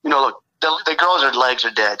 look, the girls' legs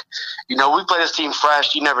are dead. We play this team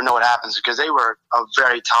fresh. You never know what happens because they were a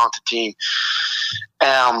very talented team.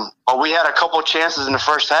 But we had a couple of chances in the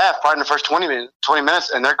first half, probably in the first 20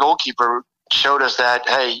 minutes, and their goalkeeper showed us that,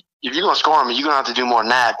 hey, if you're going to score them, you're going to have to do more than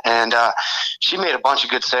that. And she made a bunch of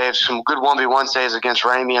good saves, some good 1v1 saves against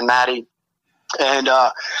Ramey and Maddie. And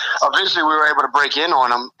eventually we were able to break in on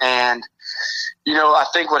them. And I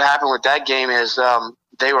think what happened with that game is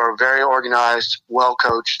they were very organized, well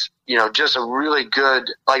coached, just a really good,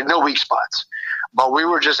 like no weak spots. But we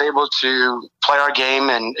were just able to play our game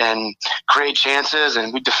and create chances,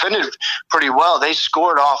 and we defended pretty well. They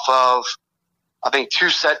scored off of, I think, 2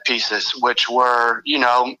 set pieces, which were,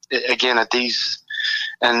 again, at this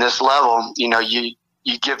level,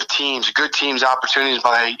 you give good teams opportunities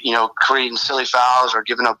by, creating silly fouls or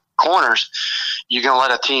giving up corners. You're going to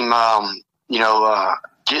let a team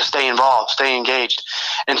stay involved, stay engaged.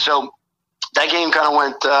 And so that game kind of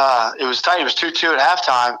went, it was tight. It was 2-2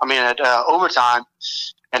 at overtime.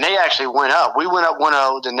 And they actually went up. We went up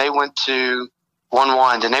 1-0, then they went to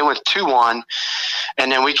 1-1, then they went 2-1,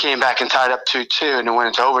 and then we came back and tied up 2-2 and then went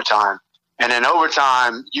into overtime. And in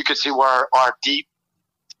overtime, you could see where our deep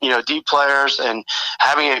players and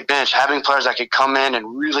having a bench, having players that could come in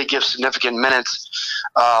and really give significant minutes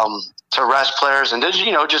to rest players and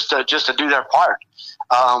just to do their part.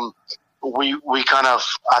 We kind of,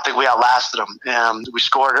 I think we outlasted them. We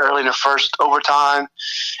scored early in the first overtime,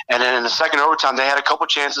 and then in the second overtime, they had a couple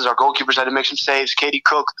chances. Our goalkeepers had to make some saves. Katie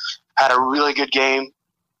Cook had a really good game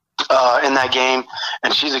in that game,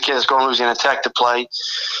 and she's a kid that's going to Louisiana Tech to play.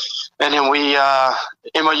 And then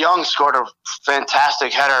Emma Young scored a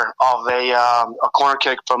fantastic header off a corner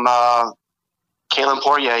kick from Caitlin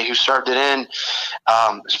Poirier, who served it in.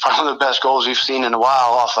 It's probably one of the best goals we've seen in a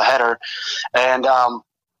while off a header. And,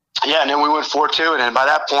 and then we went 4-2. And then by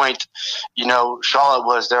that point,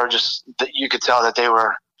 Charlotte you could tell that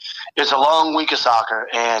it's a long week of soccer.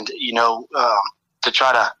 And, to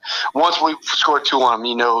try to, once we scored 2 on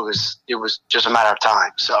them, it was just a matter of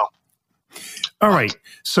time. So. All right.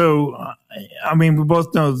 So, we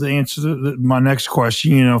both know the answer to my next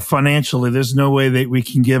question. Financially, there's no way that we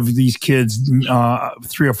can give these kids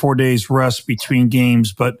 3 or 4 days rest between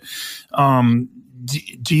games. But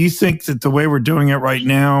do you think that the way we're doing it right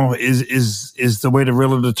now is the way to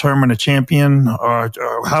really determine a champion, or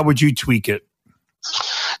how would you tweak it?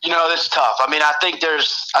 It's tough. I think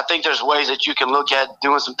there's ways that you can look at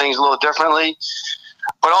doing some things a little differently.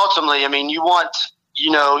 But ultimately, you want,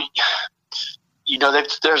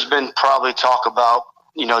 there's been probably talk about,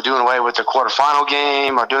 doing away with the quarterfinal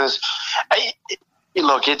game or doing this.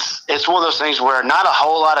 Look, it's one of those things where not a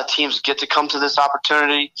whole lot of teams get to come to this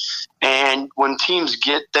opportunity. And when teams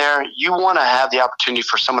get there, you want to have the opportunity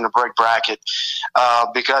for someone to break bracket.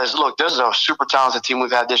 Because, look, this is a super talented team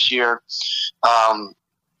we've had this year.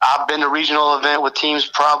 I've been to regional event with teams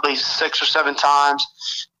probably 6 or 7 times,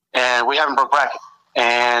 and we haven't broke bracket.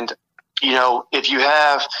 And if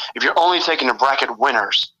you're only taking the bracket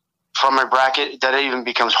winners from a bracket, that even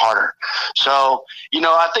becomes harder. So,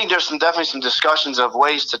 I think there's definitely some discussions of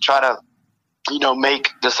ways to try to, make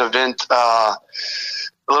this event a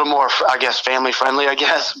little more, I guess, family friendly,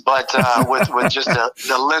 but with just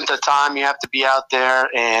the length of time you have to be out there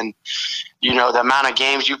and, the amount of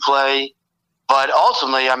games you play. But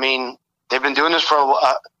ultimately, they've been doing this for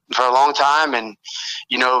a long time, and,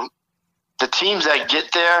 the teams that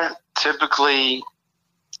get there typically,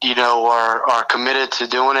 are committed to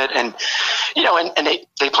doing it, and and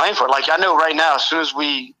they plan for it. Like, I know right now, as soon as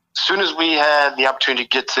we had the opportunity to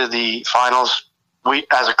get to the finals, we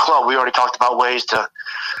as a club, we already talked about ways to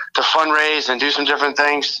fundraise and do some different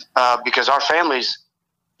things because our families,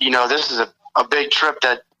 this is a big trip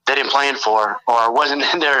that they didn't plan for or wasn't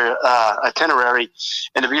in their itinerary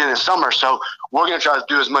in the beginning of the summer. So we're going to try to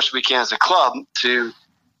do as much as we can as a club to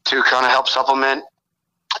kind of help supplement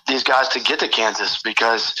these guys to get to Kansas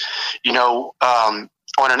because,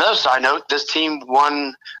 on another side note, this team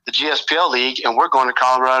won the GSPL League, and we're going to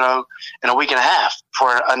Colorado in a week and a half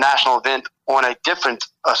for a national event on a different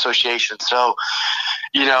association. So,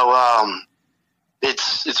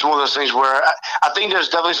 it's one of those things where I think there's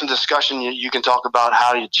definitely some discussion you can talk about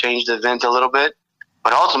how you change the event a little bit,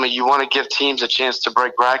 but ultimately you want to give teams a chance to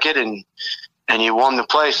break bracket and you want them to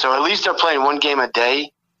play. So at least they're playing one game a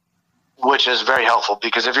day, which is very helpful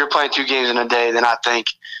because if you're playing 2 games in a day, then I think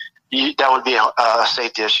that would be a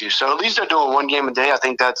safety issue. So at least they're doing 1 game a day. I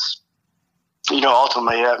think that's,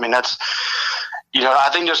 ultimately, that's, I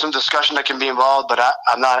think there's some discussion that can be involved, but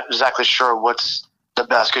I'm not exactly sure what's the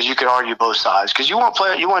best because you could argue both sides because you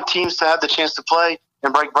want teams to have the chance to play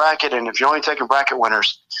and break bracket, and if you're only taking bracket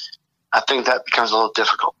winners, I think that becomes a little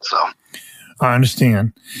difficult. So I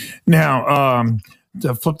understand. Now,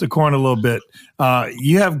 to flip the coin a little bit,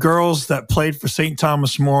 you have girls that played for St.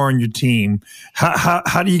 Thomas More on your team.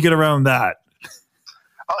 How do you get around that?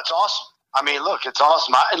 Oh, it's awesome. It's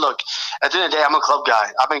awesome. At the end of the day, I'm a club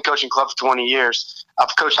guy. I've been coaching club for 20 years.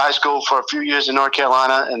 I've coached high school for a few years in North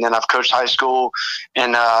Carolina, and then I've coached high school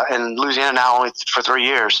in Louisiana now only for 3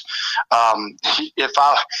 years. I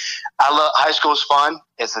love high school is fun.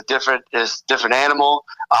 It's a different animal.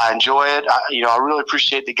 I enjoy it. I really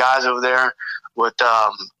appreciate the guys over there with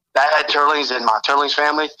at Turlings and my Turlings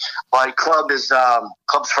family. But club is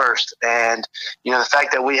club's first, and the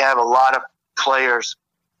fact that we have a lot of players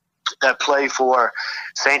that play for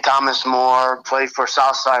St. Thomas More, played for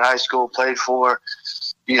Southside High School, played for,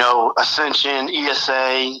 Ascension,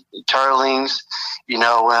 ESA, Turlings,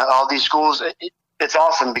 all these schools. It's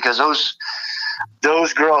awesome because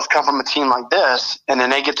those girls come from a team like this, and then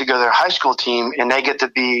they get to go to their high school team, and they get to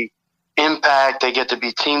be impact. They get to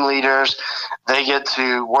be team leaders. They get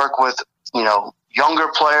to work with, younger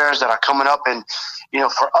players that are coming up. And,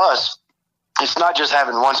 for us, it's not just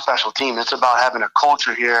having one special team. It's about having a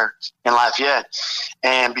culture here in Lafayette.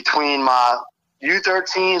 And between my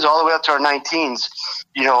U13s all the way up to our 19s,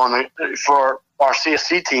 for our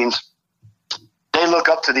CSC teams, they look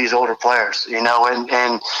up to these older players,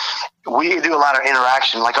 and we do a lot of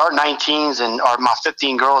interaction. Like our 19s and my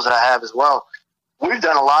 15 girls that I have as well, we've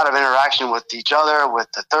done a lot of interaction with each other,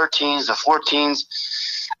 with the 13s, the 14s,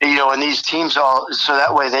 and these teams so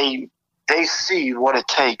that way they see what it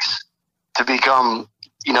takes to become,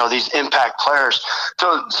 these impact players.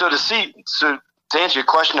 So to answer your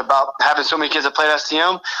question about having so many kids that play at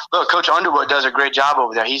STM, look, Coach Underwood does a great job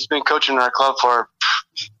over there. He's been coaching our club for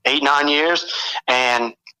 8-9 years,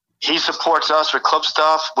 and he supports us with club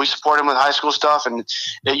stuff. We support him with high school stuff, and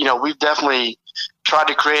we've definitely tried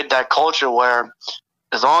to create that culture where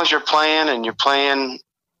as long as you're playing and you're playing,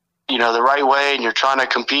 the right way, and you're trying to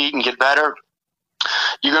compete and get better,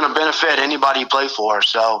 you're going to benefit anybody you play for.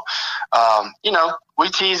 So, we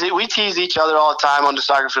tease each other all the time on the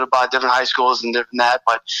soccer field about different high schools and different that,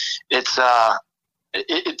 but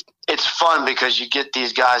it's fun because you get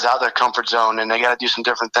these guys out of their comfort zone and they got to do some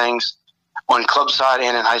different things on club side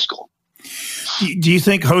and in high school. Do you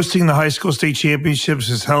think hosting the high school state championships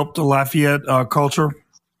has helped the Lafayette culture?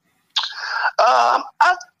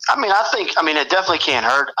 I think it definitely can't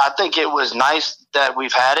hurt. I think it was nice that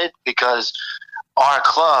we've had it because our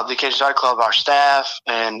club, the Kansas Side Club, our staff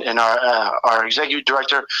and our executive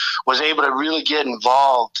director was able to really get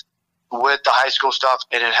involved with the high school stuff,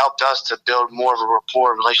 and it helped us to build more of a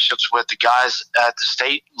rapport, relationships with the guys at the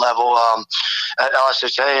state level, at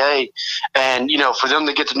LSHAA, and for them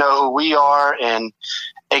to get to know who we are, and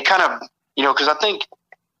it kind of because I think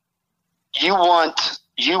you want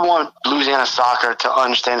Louisiana soccer to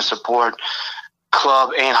understand and support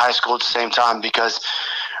club and high school at the same time, because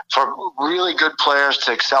for really good players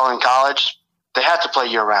to excel in college, they have to play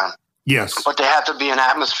year round. Yes, but they have to be in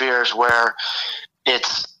atmospheres where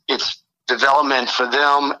it's development for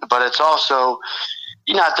them, but it's also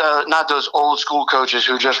not those old school coaches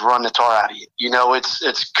who just run the tar out of you.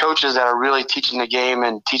 It's coaches that are really teaching the game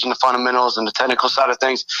and teaching the fundamentals and the technical side of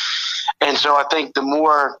things. And so I think the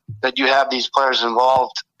more that you have these players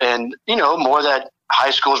involved, and more that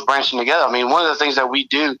high school is branching together. I mean, one of the things that we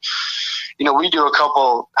do, we do a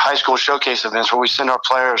couple high school showcase events where we send our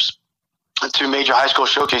players to major high school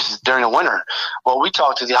showcases during the winter. Well, we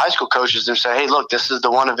talk to the high school coaches and say, hey, look, this is the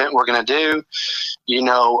one event we're going to do.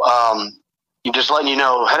 You're just letting you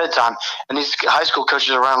know ahead of time. And these high school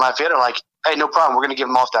coaches around Lafayette are like, hey, no problem. We're going to give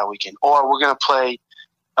them off that weekend. Or we're going to play,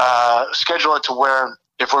 schedule it to where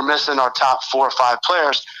if we're missing our top 4 or 5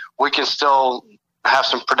 players, we can still have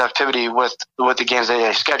some productivity with the games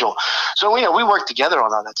they schedule. So, we work together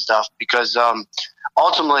on all that stuff because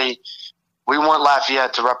ultimately we want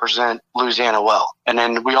Lafayette to represent Louisiana well. And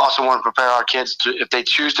then we also want to prepare our kids to, if they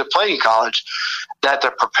choose to play in college, that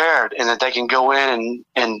they're prepared and that they can go in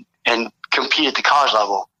and compete at the college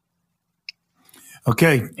level.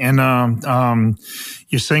 Okay, and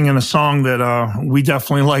you're singing a song that we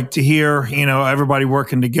definitely like to hear, everybody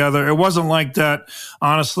working together. It wasn't like that,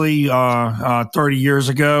 honestly, 30 years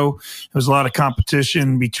ago. There was a lot of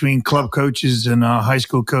competition between club coaches and high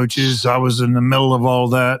school coaches. I was in the middle of all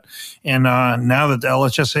that. And now that the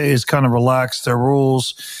LHSA has kind of relaxed their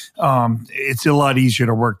rules, it's a lot easier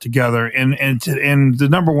to work together. And the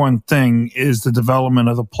number one thing is the development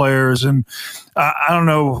of the players. And I don't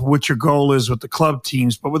know what your goal is with the club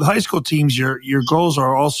teams, but with high school teams, your goals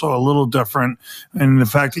are also a little different. And the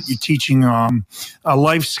fact that you're teaching a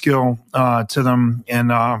life skill to them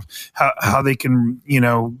and how they can,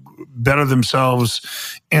 better themselves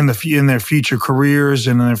in their future careers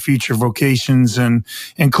and in their future vocations. And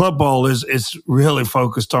club ball is really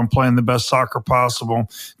focused on playing the best soccer possible.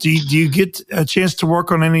 Do you get a chance to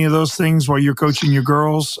work on any of those things while you're coaching your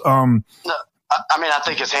girls? No, I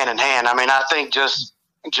think it's hand in hand. I think just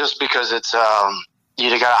because it's you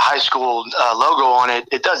got a high school logo on it,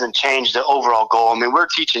 it doesn't change the overall goal. We're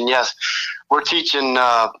teaching,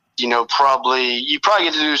 probably you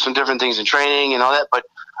get to do some different things in training and all that, but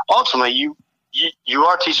ultimately you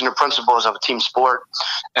are teaching the principles of a team sport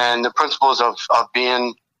and the principles of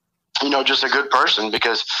being, just a good person,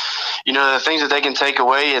 because, the things that they can take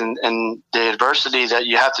away and the adversity that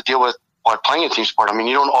you have to deal with while playing a team sport.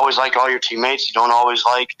 You don't always like all your teammates. You don't always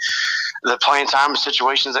like the playing time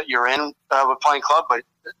situations that you're in with playing club, but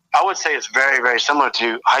I would say it's very, very similar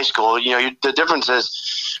to high school. The difference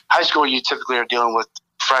is high school, you typically are dealing with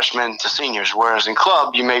freshmen to seniors, whereas in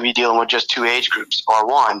club, you may be dealing with just two age groups or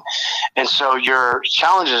one. And so your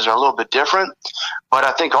challenges are a little bit different, but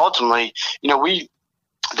I think ultimately,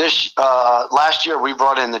 last year we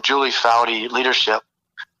brought in the Julie Foudy leadership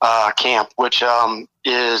camp, which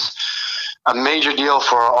is a major deal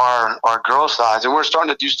for our girls' sides, and we're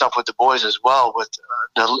starting to do stuff with the boys as well with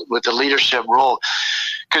the leadership role.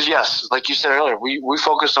 Because yes, like you said earlier, we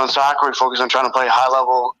focus on soccer, we focus on trying to play high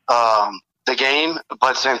level the game, but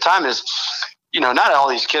at the same time is, not all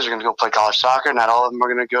these kids are going to go play college soccer. Not all of them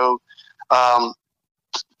are going to go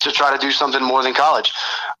to try to do something more than college,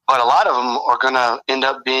 but a lot of them are going to end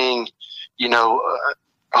up being,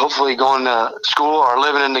 hopefully going to school or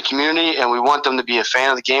living in the community, and we want them to be a fan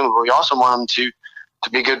of the game, but we also want them to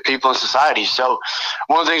be good people in society. So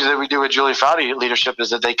one of the things that we do with Julie Foudy leadership is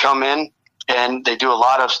that they come in and they do a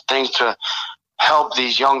lot of things to help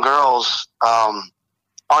these young girls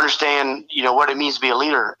understand, what it means to be a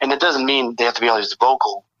leader. And it doesn't mean they have to be always the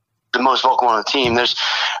most vocal on the team. There's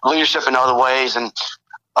leadership in other ways. And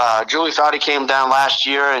Julie Foudy came down last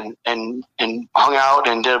year and hung out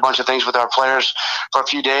and did a bunch of things with our players for a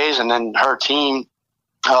few days. And then her team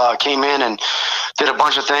came in and did a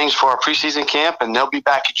bunch of things for our preseason camp. And they'll be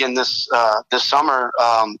back again this summer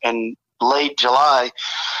in late July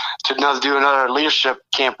to do another leadership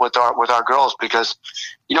camp with our girls, because,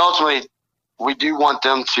 ultimately we do want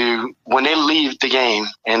them to, when they leave the game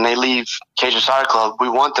and they leave Cajun Soccer Club, we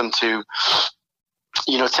want them to,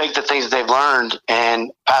 take the things that they've learned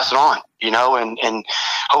and pass it on, and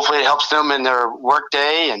hopefully it helps them in their work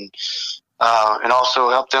day and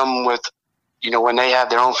also help them with, when they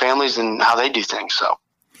have their own families and how they do things. So.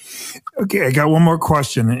 Okay, I got one more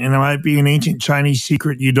question, and it might be an ancient Chinese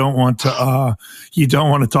secret you don't want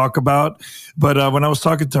to talk about. But when I was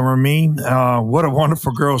talking to Ramin, what a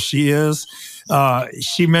wonderful girl she is.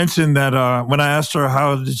 She mentioned that when I asked her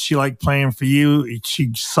how did she like playing for you,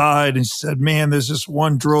 she sighed and she said, "Man, there's this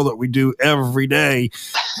one drill that we do every day,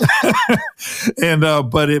 and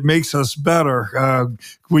but it makes us better."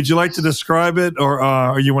 Would you like to describe it,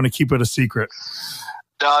 or you want to keep it a secret?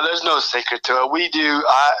 No, there's no secret to it. We do.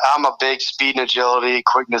 I'm a big speed and agility,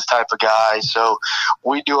 quickness type of guy. So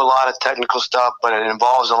we do a lot of technical stuff, but it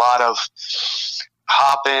involves a lot of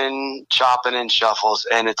hopping, chopping, and shuffles.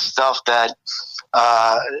 And it's stuff that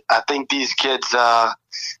I think these kids,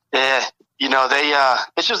 it's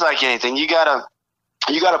just like anything. You gotta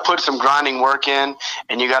put some grinding work in,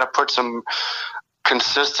 and you gotta put some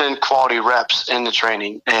consistent quality reps in the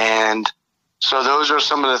training. And so those are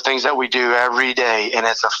some of the things that we do every day, and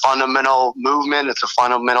it's a fundamental movement. It's a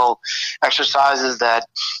fundamental exercises that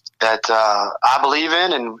I believe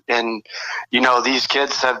in, and these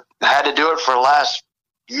kids have had to do it for the last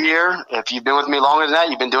year. If you've been with me longer than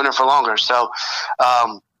that, you've been doing it for longer. So,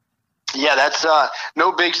 that's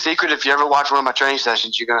no big secret. If you ever watch one of my training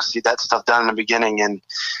sessions, you're going to see that stuff done in the beginning, and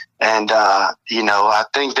I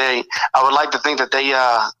would like to think that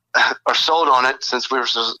are sold on it since we were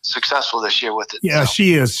so successful this year with it. Yeah, so.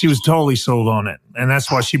 She is. She was totally sold on it, and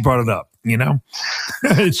that's why she brought it up. You know,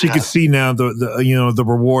 she could see now the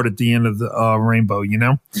reward at the end of the rainbow. You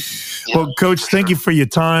know, well, Coach, thank you for your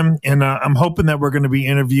time, and I'm hoping that we're going to be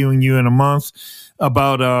interviewing you in a month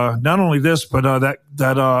about not only this, but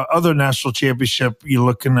that other national championship you're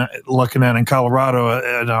looking at in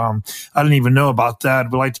Colorado, and I didn't even know about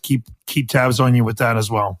that. We'd like to keep tabs on you with that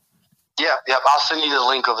as well. Yeah. I'll send you the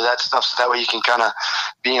link of that stuff so that way you can kind of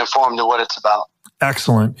be informed of what it's about.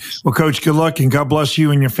 Excellent. Well, Coach, good luck, and God bless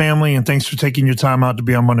you and your family, and thanks for taking your time out to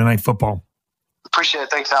be on Monday Night Football. Appreciate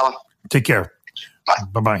it. Thanks, Alan. Take care. Bye.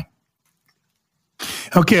 Bye-bye.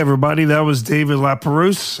 Okay, everybody, that was David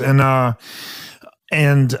Laperouse,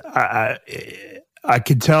 and I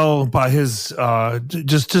could tell by his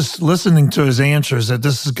just listening to his answers that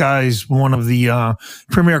this guy's one of the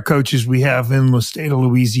premier coaches we have in the state of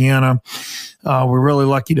Louisiana. We're really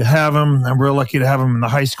lucky to have him, and we're lucky to have him in the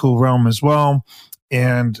high school realm as well.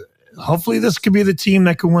 And hopefully this could be the team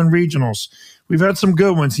that can win regionals. We've had some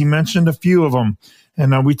good ones. He mentioned a few of them,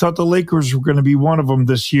 and we thought the Lakers were going to be one of them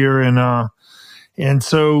this year. And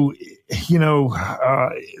so, you know,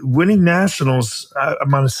 winning nationals, I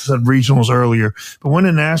might have said regionals earlier, but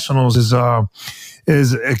winning nationals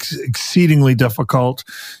is exceedingly difficult.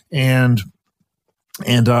 And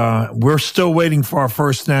we're still waiting for our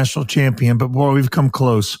first national champion, but boy, we've come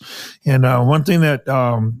close. And one thing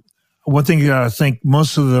I think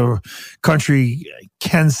most of the country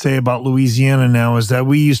can say about Louisiana now is that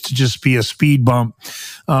we used to just be a speed bump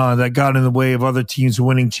that got in the way of other teams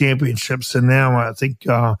winning championships. And now I think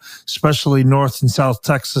especially North and South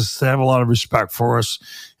Texas, they have a lot of respect for us.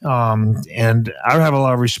 And I have a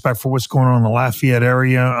lot of respect for what's going on in the Lafayette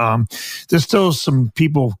area. There's still some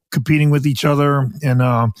people competing with each other,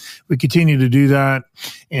 and we continue to do that.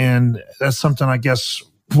 And that's something I guess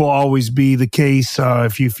will always be the case.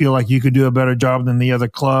 If you feel like you could do a better job than the other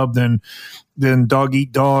club, then dog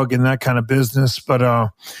eat dog and that kind of business.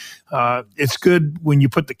 But it's good when you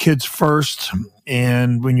put the kids first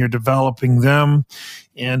and when you're developing them.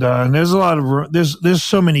 And there's a lot of room. There's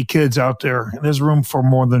so many kids out there. There's room for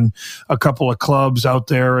more than a couple of clubs out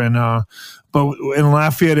there. And but in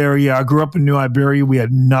Lafayette area, I grew up in New Iberia. We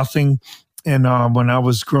had nothing, and when I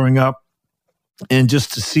was growing up. And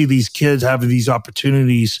just to see these kids having these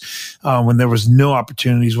opportunities when there was no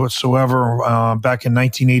opportunities whatsoever. Back in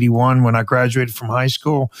 1981, when I graduated from high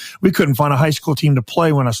school, we couldn't find a high school team to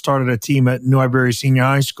play when I started a team at New Iberia Senior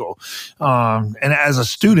High School. And as a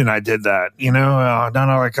student, I did that,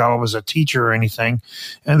 not like I was a teacher or anything.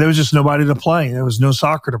 And there was just nobody to play. There was no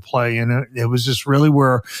soccer to play. And it was just really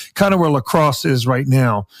where lacrosse is right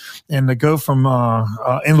now. And to go from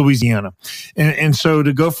in Louisiana. And so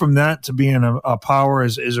to go from that to being a power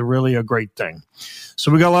is really a great thing. So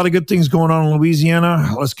we got a lot of good things going on in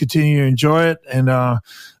Louisiana. Let's continue to enjoy it. And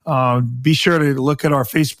be sure to look at our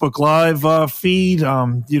Facebook Live feed.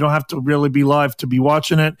 You don't have to really be live to be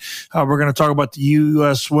watching it. We're going to talk about the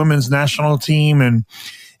U.S. women's national team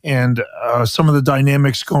and some of the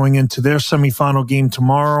dynamics going into their semifinal game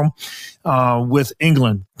tomorrow with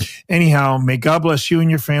England. Anyhow, may God bless you and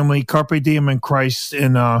your family. Carpe diem in Christ.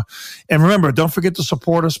 And remember, don't forget to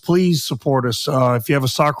support us. Please support us. If you have a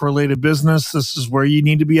soccer-related business, this is where you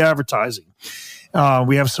need to be advertising.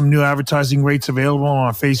 We have some new advertising rates available on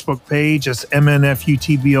our Facebook page. It's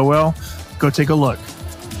MNFUTBOL. Go take a look.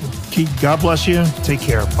 God bless you. Take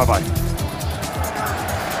care. Bye-bye.